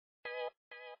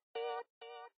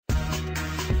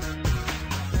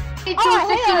Oh,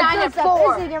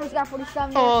 hey, Easy Gamers got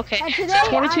 47. Oh, okay. And today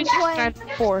 22, I'm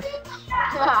playing. 4. Hey,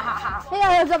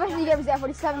 what's up? Easy Gamers got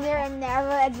 47 there, and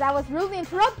that was rudely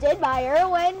interrupted by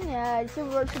Erwin,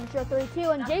 Super 32,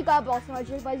 and Jacob, also my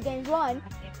Jacob Plays Games 1.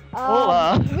 We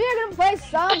are gonna play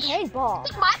some paintball.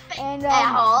 And we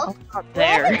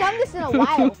haven't done this in a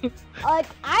while. Like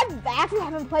I actually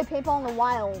haven't played paintball in a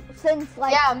while since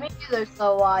like. Yeah, me neither.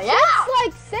 So yeah.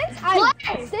 Since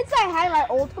I had my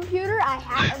old computer,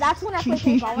 that's when I played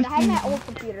paintball. When I had my old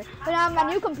computer, but now I have my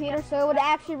new computer, so it would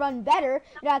actually run better.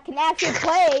 I can actually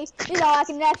play. I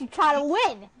can actually try to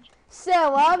win.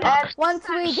 So once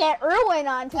we get Erwin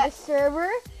onto the server.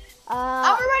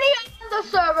 I'm already on the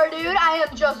server, dude. I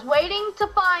am just waiting to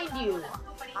find you.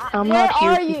 Where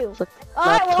are you?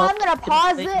 Alright, well, I'm gonna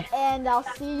pause it and I'll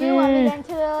see you when we get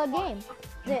into the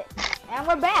game. And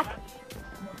we're back.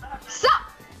 Sup?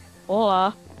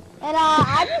 Hola. And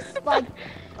I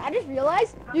just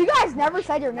realized you guys never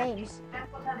said your names.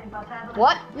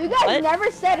 What? You guys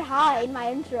never said hi in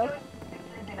my intro.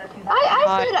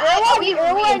 I said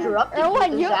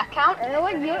Erwin, does that count?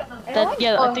 Erwin,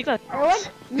 I think that. Erwin,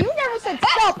 you never said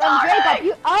stop, and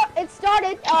Jacob, it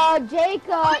started,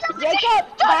 Jacob,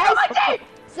 guys,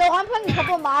 so I'm playing a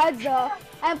couple of mods,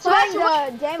 I'm playing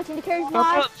the Damage Indicators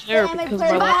mod, I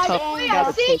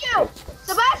see you!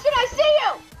 Sebastian, I see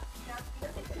you!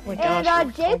 Oh my gosh,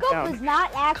 and Jacob is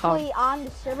not actually on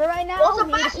the server right now. Well,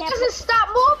 Sebastian doesn't stop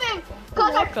moving,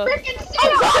 because I freaking see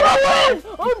him!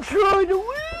 I'm trying to win!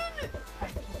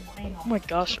 Oh my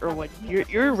gosh, Erwin,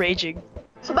 you're raging.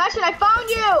 Sebastian, I found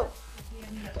you!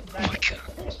 Oh my god.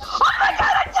 Oh my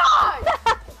god, I died!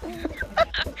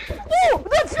 Oh,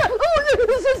 that's right!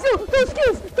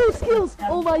 Those skills!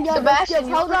 Oh my god, Sebastian,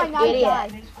 how did I not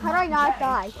die? How did I not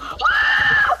die?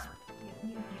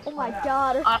 Oh my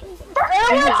god.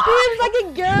 Erwin screams like a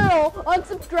girl!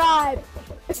 Unsubscribe!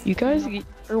 You guys,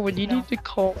 Erwin, you need to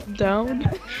calm down.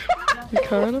 You're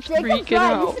kind of Jacob's freaking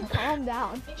right, out. You should calm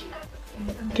down.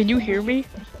 Can you hear me?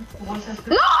 No,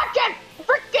 I can't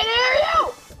freaking hear you!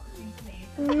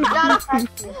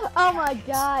 Oh my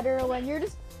god, Erwin, you're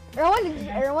just... Erwin,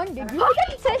 did you forget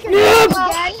to take your nap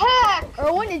again?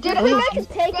 Erwin, did you forget to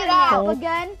take your nap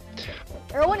again?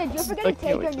 Erwin, did you forget to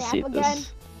take your nap again?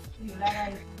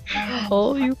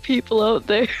 All you people out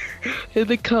there in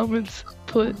the comments,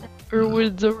 put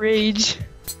Erwin's a rage.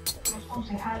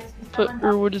 Put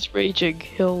Erwin is raging.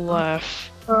 He'll laugh.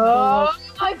 Oh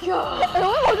my god!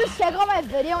 Erwin will just check on my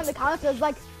video in the comments. It's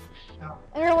like,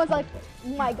 and everyone's like, "Oh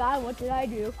my god, what did I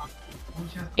do?"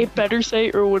 It better say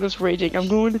Erwin is raging. I'm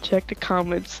going to check the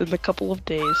comments in a couple of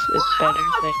days. It better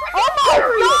say. Oh my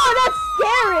god, that's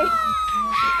scary!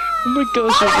 Oh my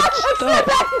gosh, Erwin, stop!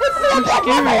 You're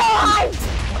scary.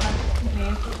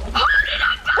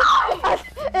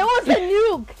 It was a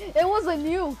nuke! It was a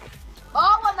nuke!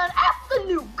 Oh, and then after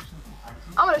nuke!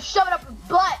 I'm gonna shove it up your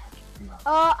butt!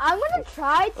 I'm gonna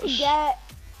try to get...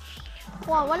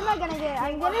 Hold on, what am I gonna get?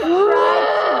 I'm gonna try to get,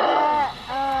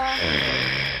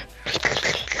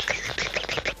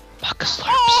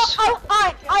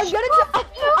 I'm gonna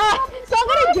so I'm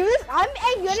gonna do this. I'm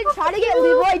gonna try to get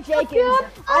Leroy Jenkins.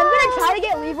 I'm gonna try to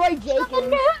get Leroy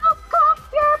Jenkins.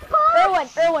 Erwin.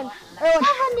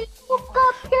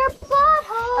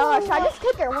 Should I just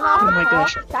kick Erwin off? Oh my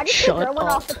gosh, Should I just kick Erwin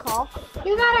off the call?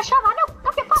 You gotta shove a nuke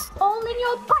up your butthole in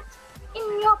your butt!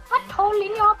 In your butthole,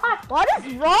 in your butt! What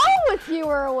is wrong with you,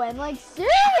 Erwin? Like,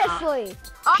 seriously?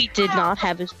 He did not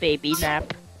have his baby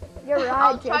nap. You're right,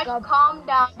 I'll Jacob. try to calm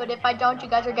down, but if I don't, you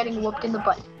guys are getting whooped in the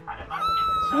butt.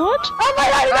 What? Oh my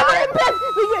god, we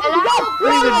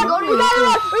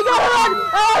gotta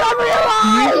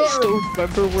run! You still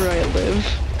remember where I live?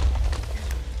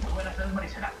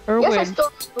 Erwin. Yes, I still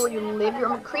remember where you live.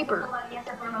 You're a creeper.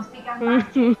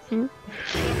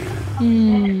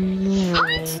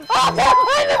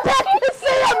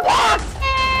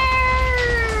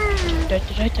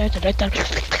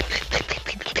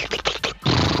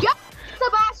 Yep,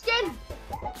 Sebastian!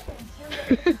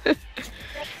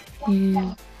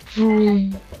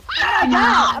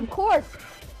 Yeah, of course.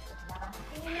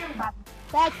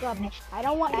 Back up. I do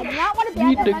not want to back up my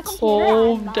computer.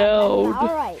 Calm down.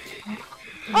 Alright.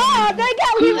 Oh, they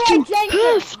got Leroy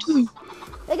Jenkins.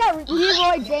 They got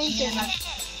Leroy Jenkins.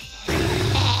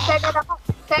 Take them out.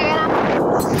 Taking them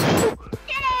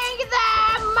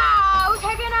out.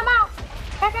 Taking them out.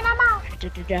 Taking them out.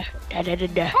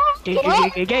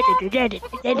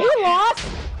 We lost.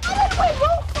 How did we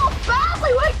lose so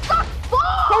badly? We suck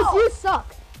balls. Because you suck.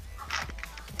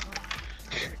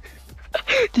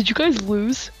 Did you guys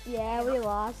lose? Yeah, we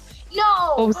lost.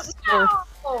 No.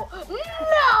 Oh,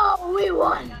 No, we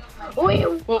won.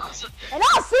 Whoops. And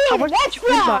I'll see you in the next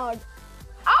round.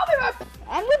 I'll be right back.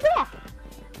 And we're back.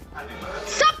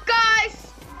 Sup, guys?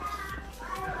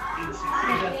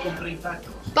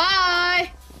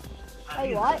 Bye.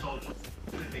 Hey, what?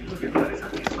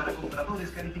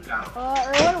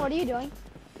 Erwin, what are you doing?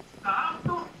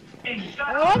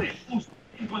 Erwin?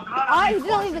 Alright, you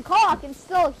didn't leave the call. I can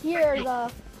still hear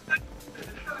the...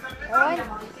 Erwin? Erwin,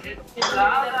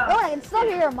 I can still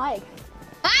hear your mic.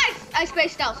 I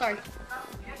spaced out, sorry.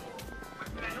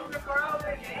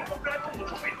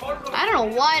 I don't know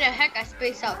why the heck I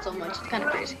spaced out so much. It's kind of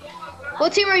crazy.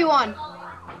 What team are you on?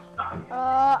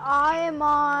 I am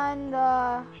on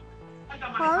the...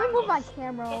 Let me move my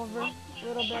camera over a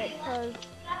little bit, because...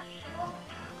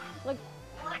 Like...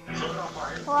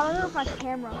 Hold on, let me move my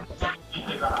camera.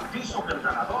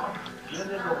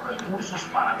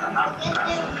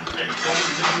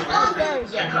 Oh, there we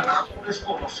go.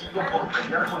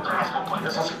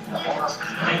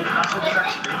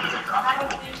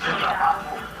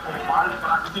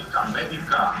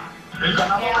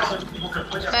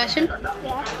 Fashion? Yeah.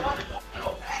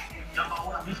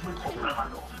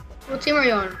 What team are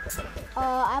you on?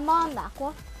 I'm on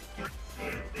Aqua.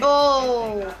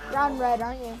 Oh. You're on red,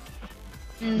 aren't you?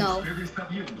 No.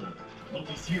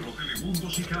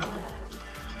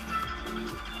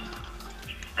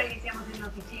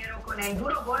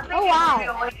 Oh wow.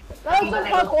 That was so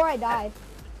parkour, I died.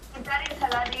 El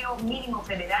salario mínimo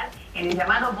federal en el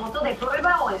llamado voto de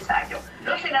prueba o ensayo.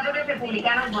 Los senadores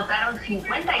republicanos votaron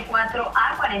 54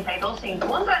 a 42 en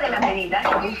contra de la medida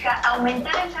que busca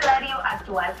aumentar el salario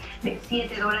actual de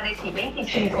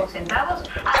 $7.25 a $7.00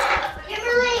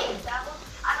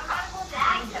 a lo largo de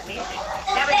 30 meses.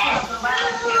 De haber sido aprobado,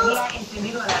 se habría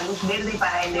encendido la luz verde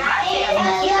para el debate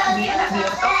y también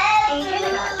abierto en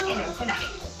general en el Senado.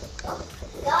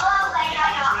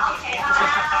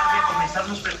 Esta tarde comenzar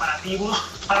los preparativos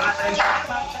para la tradicional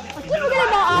marcha de I keep forgetting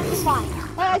about Optifine.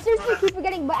 I seriously keep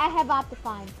forgetting, but I have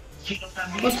Optifine.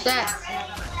 What's that?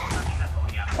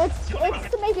 It's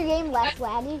to make your game less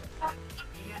laggy.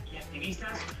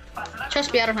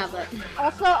 Trust me, I don't have that.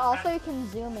 Also you can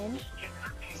zoom in.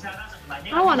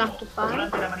 I want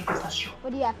Optifine.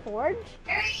 What do you have, Forge?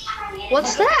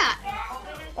 What's that?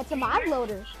 It's a mod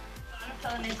loader. I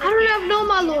don't have no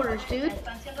mod loaders, dude.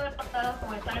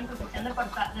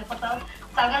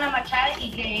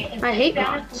 I hate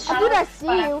mods. Oh, dude, I see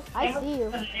you. I see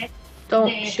you. Don't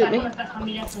shoot me.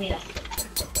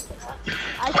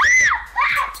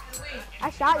 I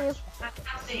shot you.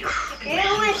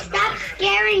 Erwin, stop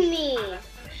scaring me.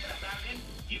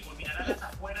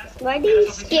 Why do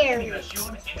you scare me?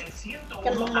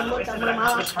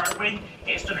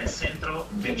 Esto en el centro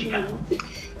de Chicago.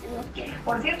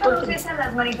 Por cierto, no cesan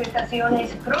las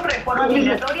manifestaciones pro reforma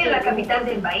migratoria en la capital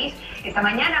del país. Esta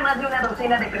mañana más de una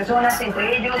docena de personas,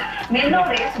 entre ellos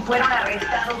menores, fueron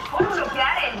arrestados por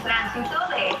bloquear el tránsito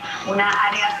de una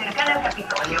área cercana al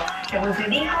Capitolio. Según se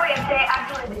dijo, este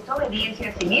acto de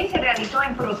desobediencia civil se realizó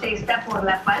en protesta por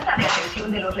la falta de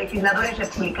atención de los legisladores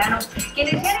republicanos,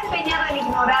 quienes se han empeñado en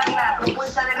ignorar la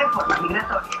propuesta de reforma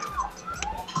migratoria.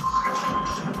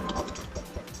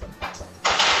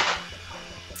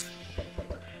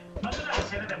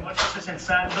 De muertos es el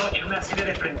saldo en una serie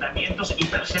de enfrentamientos y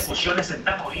persecuciones en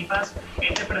Tamaulipas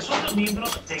entre presuntos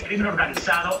miembros del crimen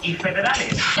organizado y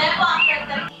federales.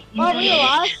 Oh, we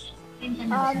lost.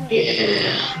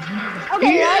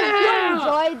 Okay, guys, if you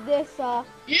enjoyed this, I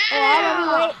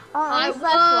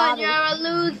won, you're a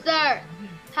loser.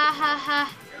 Ha ha ha.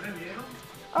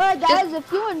 Alright guys,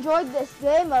 if you enjoyed this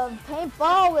game of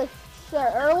Paintball with Sir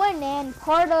Erwin and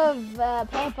part of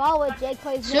Paintball with Jake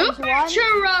Plays Games 1.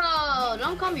 Churro!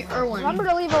 Don't call me Erwin. Remember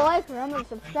to leave a like, remember to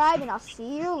subscribe, and I'll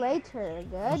see you later.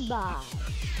 Goodbye.